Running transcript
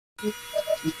That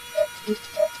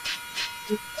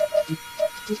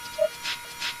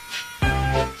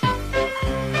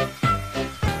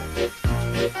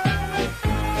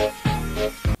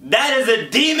is a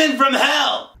demon from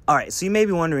hell! Alright, so you may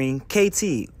be wondering,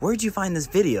 KT, where'd you find this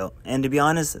video? And to be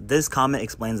honest, this comment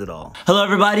explains it all. Hello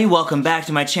everybody, welcome back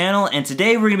to my channel, and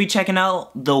today we're gonna be checking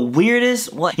out the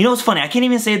weirdest, you know what's funny, I can't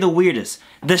even say the weirdest,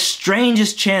 the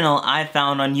strangest channel I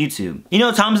found on YouTube. You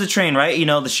know Thomas the Train, right? You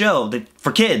know, the show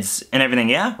for kids and everything,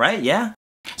 yeah? Right? Yeah?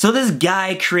 So this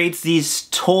guy creates these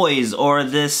toys, or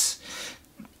this...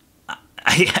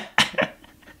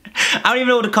 I don't even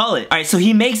know what to call it. Alright, so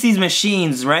he makes these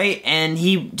machines, right? And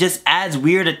he just adds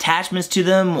weird attachments to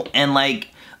them and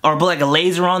or put like a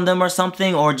laser on them or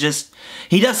something, or just,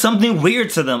 he does something weird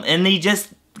to them and he just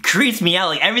creeps me out.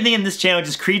 Like everything in this channel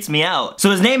just creeps me out. So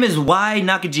his name is Y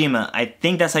Nakajima. I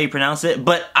think that's how you pronounce it,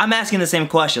 but I'm asking the same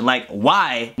question. Like,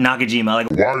 why Nakajima?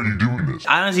 Like, why are you doing this?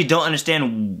 I honestly don't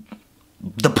understand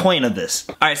the point of this.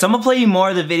 Alright, so I'm gonna play you more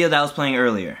of the video that I was playing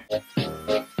earlier.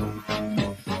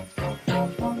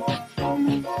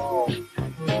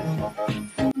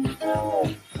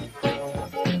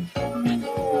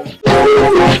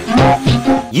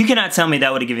 You cannot tell me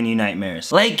that would have given you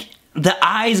nightmares. Like, the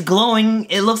eyes glowing,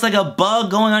 it looks like a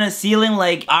bug going on a ceiling.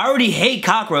 Like, I already hate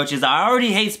cockroaches, I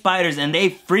already hate spiders, and they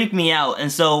freak me out. And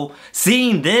so,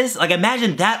 seeing this, like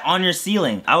imagine that on your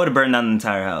ceiling. I would have burned down the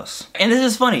entire house. And this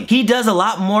is funny, he does a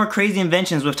lot more crazy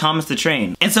inventions with Thomas the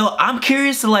Train. And so, I'm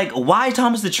curious to like, why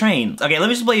Thomas the Train? Okay, let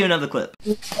me just play you another clip.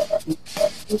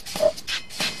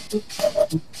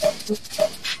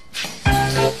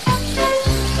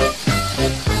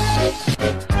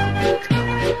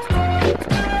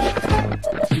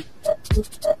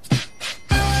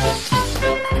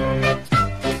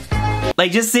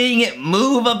 Like, just seeing it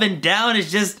move up and down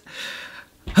is just...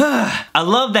 I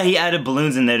love that he added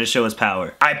balloons in there to show his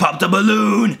power. I popped a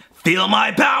balloon! Feel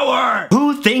my power!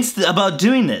 Who thinks about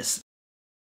doing this?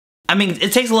 I mean,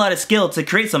 it takes a lot of skill to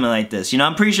create something like this, you know?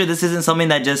 I'm pretty sure this isn't something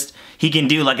that just he can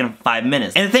do like in 5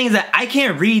 minutes. And the thing is that I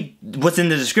can't read what's in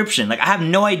the description. Like, I have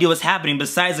no idea what's happening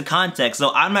besides the context,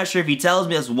 so I'm not sure if he tells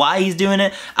me that's why he's doing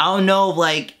it. I don't know if,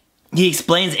 like, he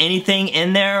explains anything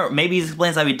in there. Maybe he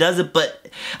explains how he does it, but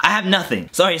I have nothing.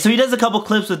 Sorry, so he does a couple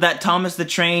clips with that Thomas the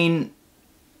Train.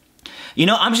 You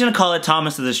know, I'm just gonna call it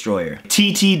Thomas the Destroyer.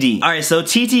 TTD. Alright, so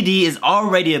TTD is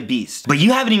already a beast, but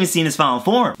you haven't even seen his final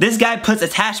form. This guy puts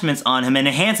attachments on him and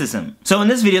enhances him. So in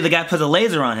this video, the guy puts a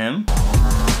laser on him.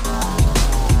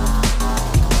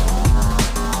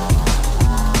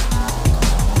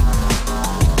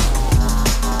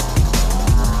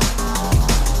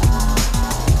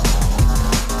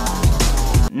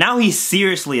 Now he's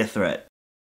seriously a threat.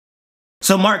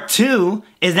 So Mark II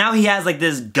is now he has like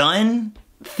this gun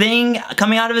thing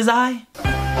coming out of his eye.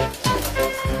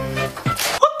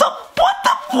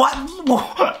 What?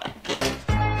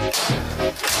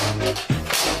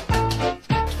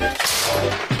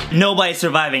 Nobody's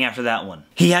surviving after that one.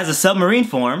 He has a submarine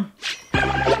form.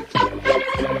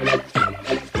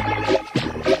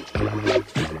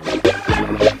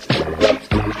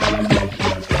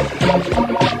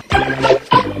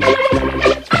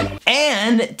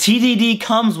 And TTD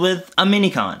comes with a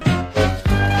minicon.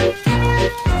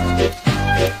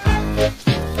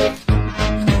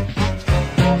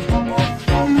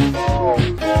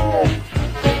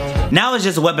 Now it's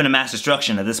just a weapon of mass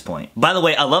destruction at this point. By the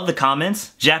way, I love the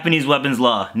comments. Japanese weapons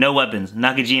law, no weapons.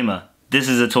 Nakajima, this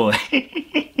is a toy.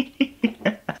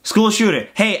 School shooter,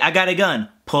 hey, I got a gun.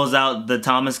 Pulls out the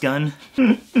Thomas gun.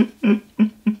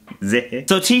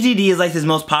 So TTD is like his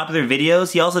most popular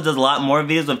videos. He also does a lot more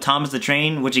videos with Thomas the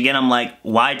Train, which again I'm like,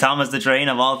 why Thomas the Train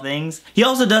of all things? He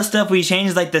also does stuff where he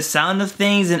changes like the sound of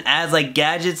things and adds like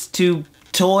gadgets to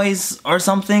toys or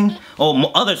something. Oh,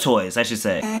 other toys I should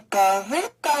say.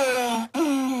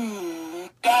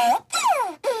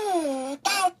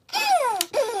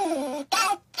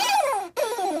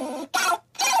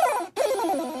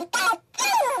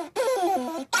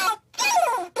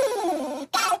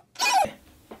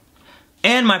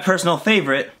 And my personal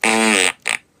favorite.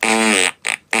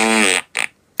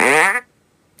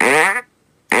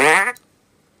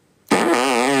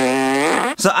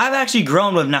 So I've actually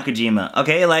grown with Nakajima,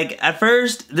 okay? Like, at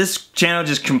first, this channel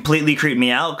just completely creeped me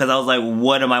out because I was like,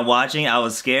 what am I watching? I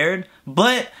was scared.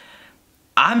 But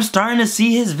I'm starting to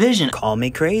see his vision. Call me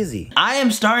crazy. I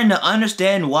am starting to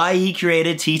understand why he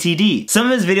created TTD. Some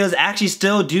of his videos actually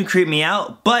still do creep me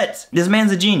out, but this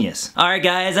man's a genius. Alright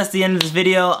guys, that's the end of this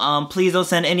video. Please don't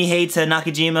send any hate to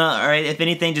Nakajima, alright? If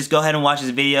anything, just go ahead and watch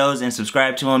his videos and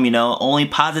subscribe to him, you know? Only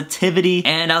positivity,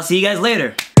 and I'll see you guys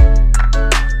later.